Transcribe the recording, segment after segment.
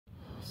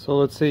So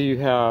let's say you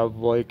have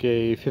like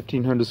a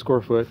 1,500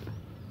 square foot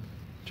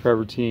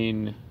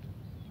travertine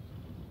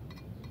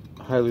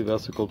highly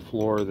vesicled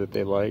floor that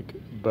they like,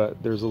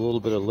 but there's a little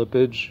bit of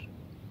lippage,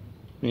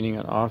 meaning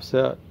an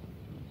offset,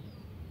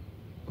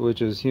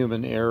 which is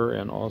human error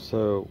and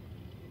also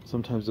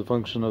sometimes a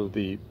function of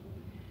the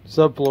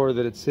subfloor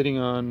that it's sitting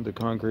on, the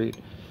concrete,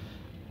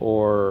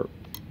 or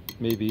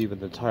maybe even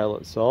the tile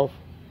itself.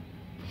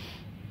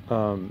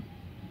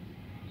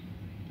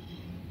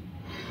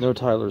 No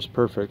tile is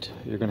perfect.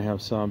 You're going to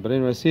have some. But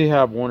anyway, see you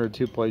have one or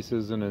two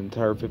places in an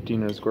entire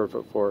 1,500 square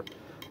foot floor.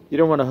 You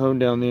don't want to hone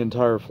down the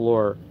entire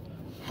floor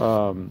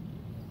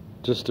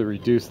just to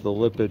reduce the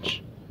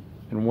lippage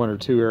in one or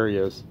two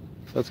areas.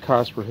 That's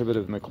cost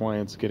prohibitive and the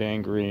clients get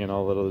angry and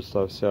all that other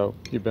stuff. So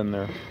you've been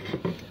there.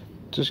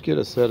 Just get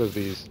a set of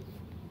these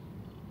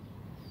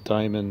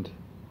diamond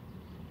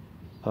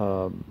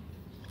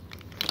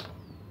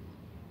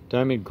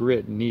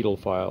grit needle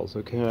files,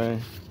 okay?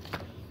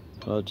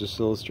 I'll just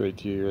illustrate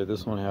to you here.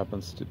 This one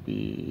happens to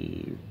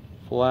be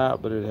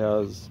flat, but it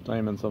has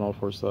diamonds on all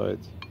four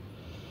sides.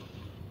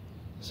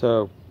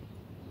 So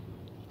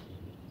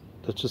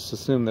let's just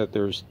assume that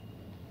there's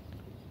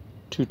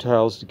two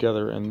tiles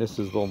together, and this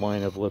is the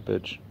line of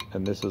lippage,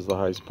 and this is the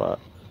high spot.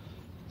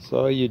 So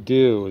all you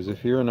do is,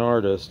 if you're an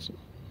artist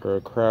or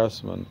a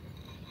craftsman,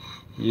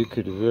 you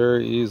could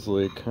very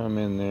easily come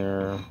in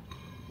there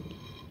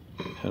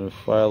and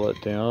file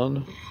it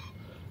down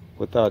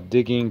without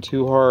digging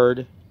too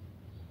hard,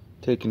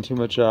 taking too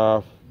much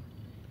off,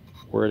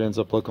 where it ends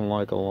up looking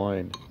like a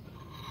line.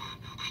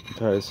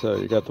 Okay, so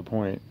you got the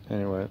point.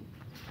 Anyway,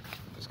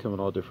 it's come in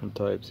all different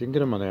types. You can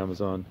get them on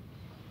Amazon.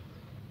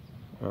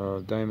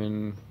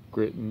 Diamond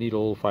grit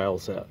needle file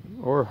set,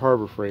 or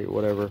Harbor Freight,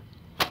 whatever.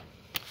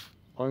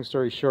 Long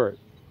story short,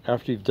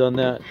 after you've done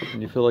that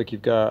and you feel like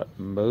you've got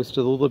most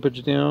of the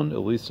lippage down, at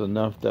least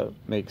enough that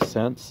makes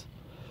sense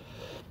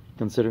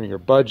considering your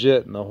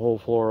budget and the whole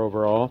floor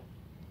overall,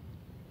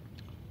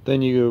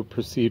 then you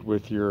proceed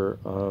with your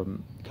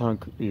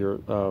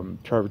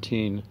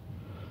travertine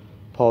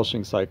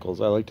polishing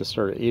cycles. I like to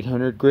start at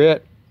 800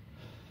 grit.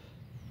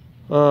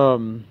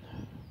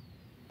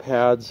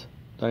 Pads,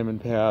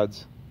 diamond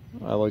pads,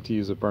 I like to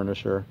use a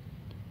burnisher.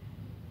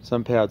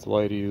 Some pads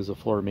like to use a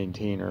floor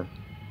maintainer,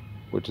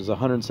 which is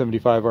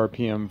 175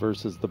 RPM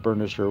versus the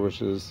burnisher,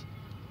 which is,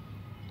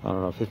 I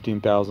don't know,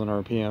 15,000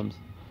 RPMs.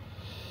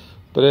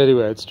 But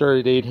anyway, I'd start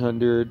at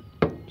 800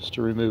 just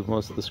to remove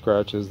most of the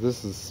scratches.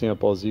 This is a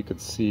sample. As you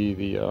could see,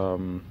 it's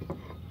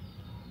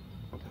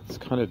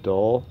kind of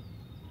dull.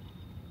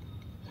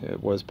 It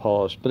was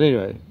polished. But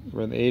anyway,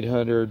 run the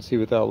 800, see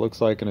what that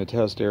looks like in a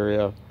test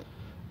area. If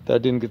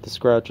that didn't get the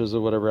scratches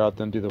or whatever out,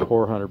 then do the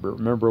 400. But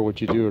remember, what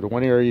you do to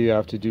one area, you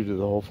have to do to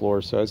the whole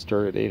floor. So I'd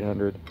start at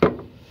 800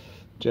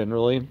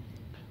 generally.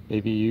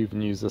 Maybe you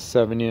even use a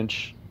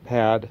 7-inch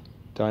pad,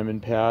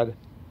 diamond pad,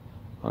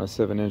 on a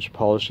 7-inch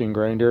polishing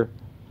grinder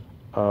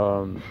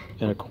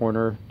in a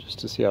corner, just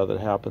to see how that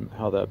happens,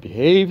 how that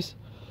behaves.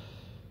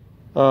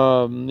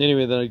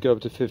 Anyway, then I'd go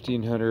up to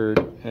 1,500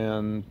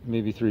 and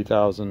maybe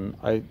 3,000.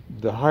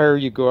 The higher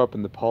you go up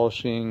in the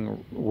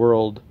polishing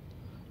world,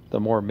 the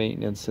more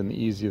maintenance and the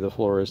easier the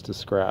floor is to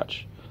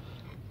scratch.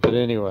 But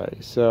anyway,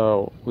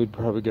 so we'd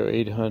probably go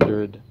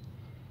 800.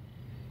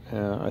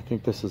 I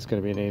think this is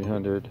going to be an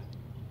 800.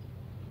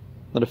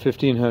 Then a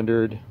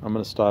 1,500, I'm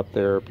going to stop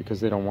there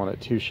because they don't want it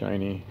too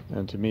shiny,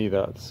 and to me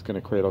that's going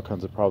to create all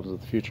kinds of problems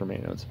with future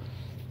maintenance.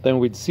 Then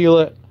we'd seal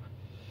it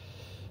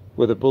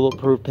with a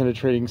bulletproof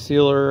penetrating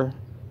sealer,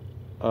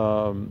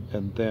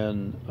 and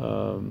then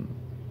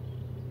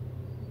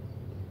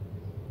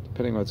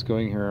depending on what's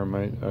going here, I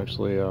might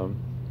actually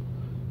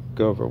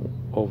go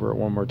over it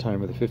one more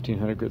time with a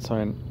 1,500 grit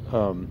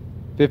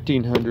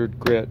 1,500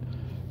 grit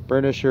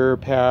burnisher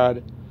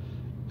pad,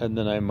 and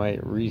then I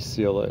might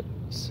reseal it.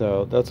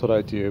 So that's what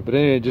I do. But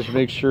anyway, just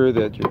make sure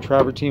that your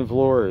travertine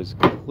floor is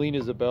clean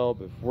as a bell.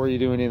 Before you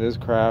do any of this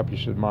crap, you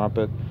should mop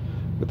it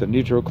with a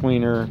neutral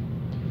cleaner.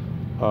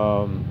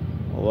 A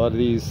lot of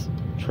these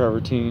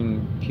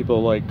travertine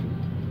people like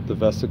the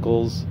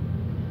vesicles.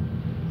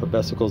 A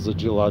vesicle is a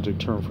geologic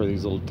term for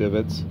these little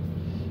divots.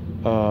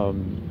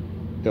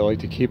 They like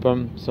to keep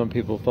them. Some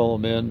people fill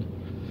them in.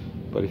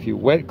 But if you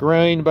wet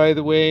grind, by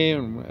the way,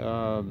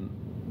 and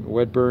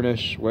wet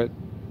burnish,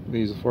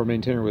 these floor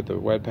maintainer with a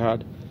wet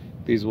pad,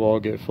 these will all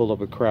get filled up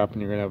with crap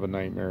and you're going to have a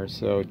nightmare.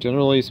 So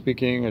generally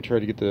speaking, I try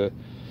to get the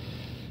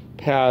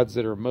pads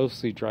that are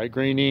mostly dry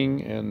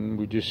graining, and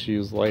we just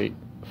use light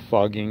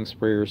fogging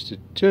sprayers to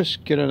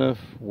just get enough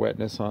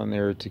wetness on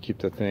there to keep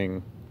the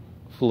thing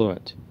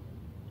fluent.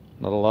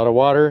 Not a lot of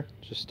water,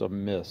 just a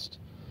mist.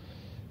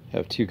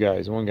 Have two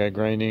guys, one guy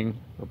grinding,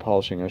 or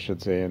polishing I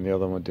should say, and the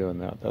other one doing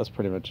that. That's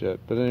pretty much it.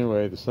 But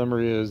anyway, the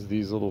summary is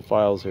these little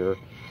files here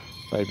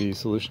might be a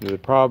solution to the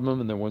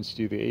problem, and then once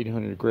you do the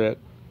 800 grit,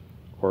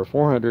 or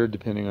 400,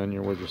 depending on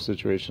what your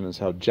situation is,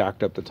 how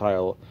jacked up the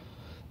tile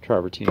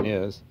travertine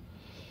is,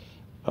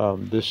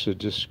 this should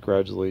just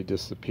gradually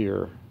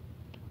disappear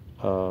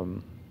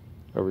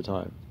over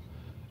time,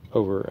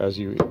 as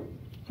you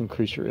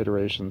increase your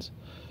iterations.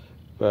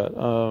 But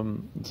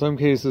in some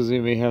cases,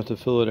 you may have to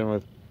fill it in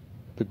with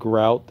the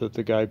grout that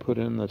the guy put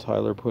in, the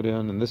tiler put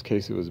in. In this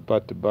case, it was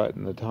butt to butt,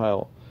 and the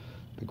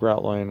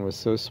grout line was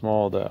so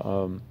small that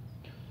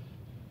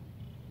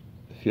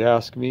if you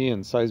ask me,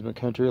 in seismic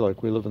country,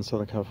 like we live in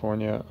Southern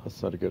California,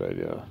 that's not a good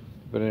idea.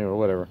 But anyway,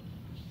 whatever.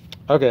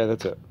 Okay,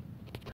 that's it.